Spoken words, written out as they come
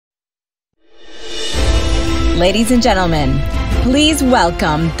Ladies and gentlemen, please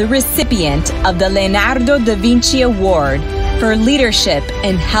welcome the recipient of the Leonardo da Vinci Award for Leadership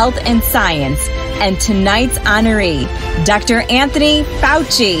in Health and Science, and tonight's honoree, Dr. Anthony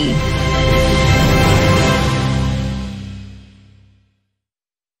Fauci.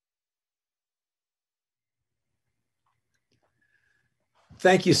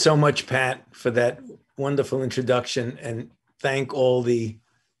 Thank you so much, Pat, for that wonderful introduction, and thank all the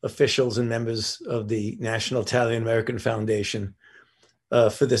officials and members of the National Italian American Foundation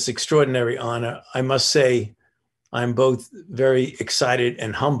for this extraordinary honor. I must say, I'm both very excited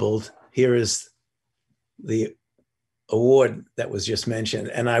and humbled. Here is the award that was just mentioned,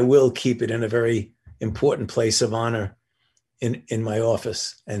 and I will keep it in a very important place of honor in my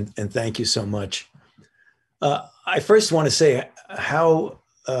office, and thank you so much. I first want to say how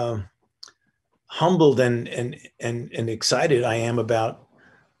humbled and excited I am about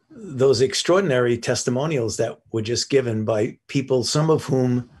those extraordinary testimonials that were just given by people, some of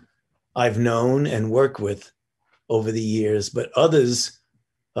whom I've known and worked with over the years, but others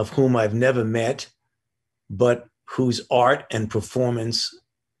of whom I've never met, but whose art and performance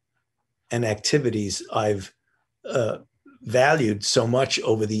and activities I've valued so much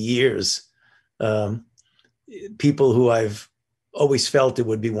over the years. People who I've always felt it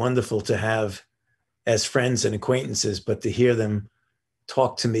would be wonderful to have as friends and acquaintances, but to hear them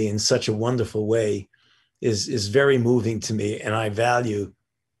talk to me in such a wonderful way is very moving to me, and I value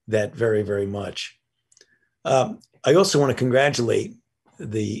that very, very much. I also want to congratulate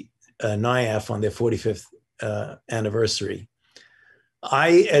the NIAF on their 45th anniversary.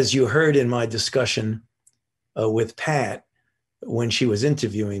 As you heard in my discussion with Pat when she was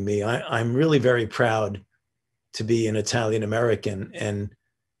interviewing me, I'm really very proud to be an Italian American. And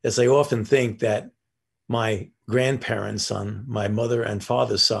as I often think that my grandparents on my mother and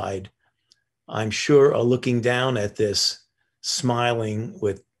father's side, I'm sure are looking down at this, smiling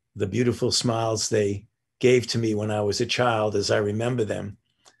with the beautiful smiles they gave to me when I was a child, as I remember them.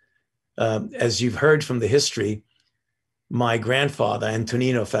 As you've heard from the history, my grandfather,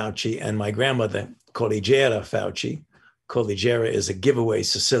 Antonino Fauci, and my grandmother, Collegera Fauci, Collegera is a giveaway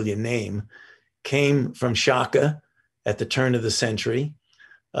Sicilian name, came from Shaka at the turn of the century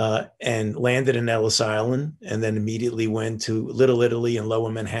and landed in Ellis Island, and then immediately went to Little Italy in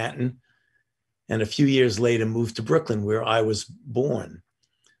Lower Manhattan, and a few years later moved to Brooklyn, where I was born.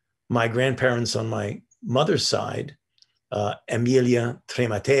 My grandparents on my mother's side, Emilia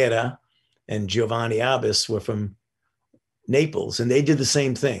Trematera and Giovanni Abbas, were from Naples, and they did the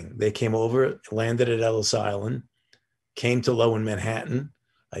same thing. They came over, landed at Ellis Island, came to Lower Manhattan.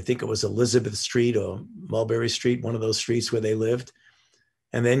 I think it was Elizabeth Street or Mulberry Street, one of those streets where they lived,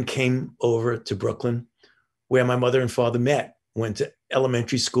 and then came over to Brooklyn, where my mother and father met, went to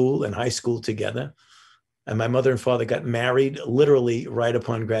elementary school and high school together. And my mother and father got married literally right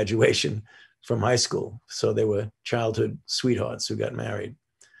upon graduation from high school. So they were childhood sweethearts who got married.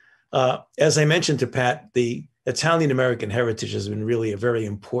 As I mentioned to Pat, the Italian American heritage has been really a very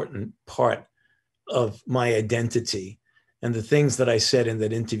important part of my identity. And the things that I said in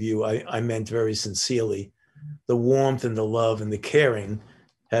that interview, I meant very sincerely. The warmth and the love and the caring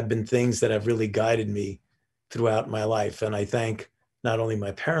have been things that have really guided me throughout my life. And I thank not only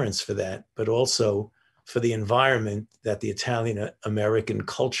my parents for that, but also for the environment that the Italian American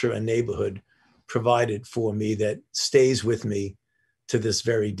culture and neighborhood provided for me that stays with me to this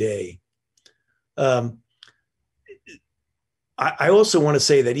very day. I also want to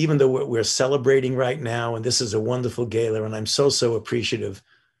say that even though we're celebrating right now, and this is a wonderful gala, and I'm so appreciative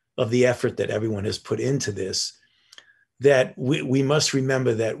of the effort that everyone has put into this, that we must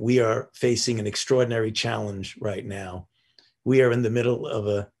remember that we are facing an extraordinary challenge right now. We are in the middle of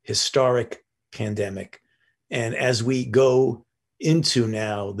a historic pandemic. And as we go into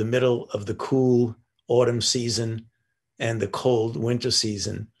now the middle of the cool autumn season and the cold winter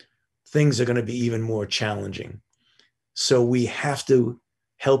season, things are going to be even more challenging. So we have to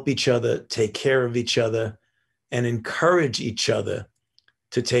help each other, take care of each other, and encourage each other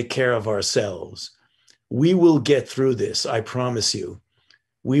to take care of ourselves. We will get through this, I promise you.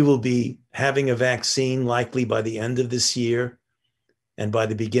 We will be having a vaccine likely by the end of this year and by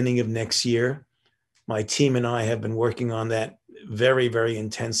the beginning of next year. My team and I have been working on that very, very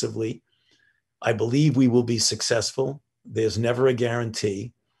intensively. I believe we will be successful. There's never a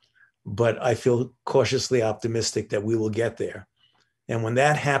guarantee, but I feel cautiously optimistic that we will get there. And when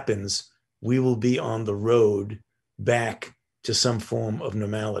that happens, we will be on the road back to some form of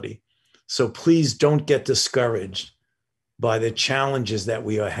normality. So please don't get discouraged by the challenges that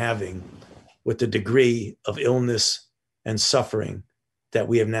we are having with the degree of illness and suffering that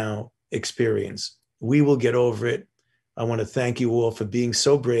we have now experienced. We will get over it. I want to thank you all for being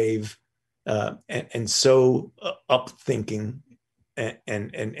so brave and so upthinking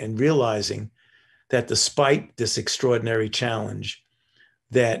and realizing that despite this extraordinary challenge,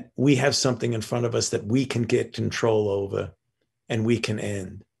 that we have something in front of us that we can get control over and we can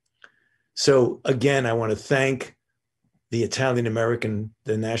end. So again, I want to thank the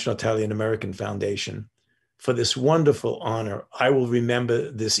National Italian American Foundation for this wonderful honor. I will remember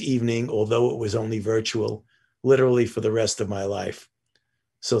this evening, although it was only virtual, literally for the rest of my life.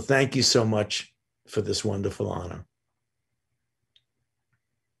 So thank you so much for this wonderful honor.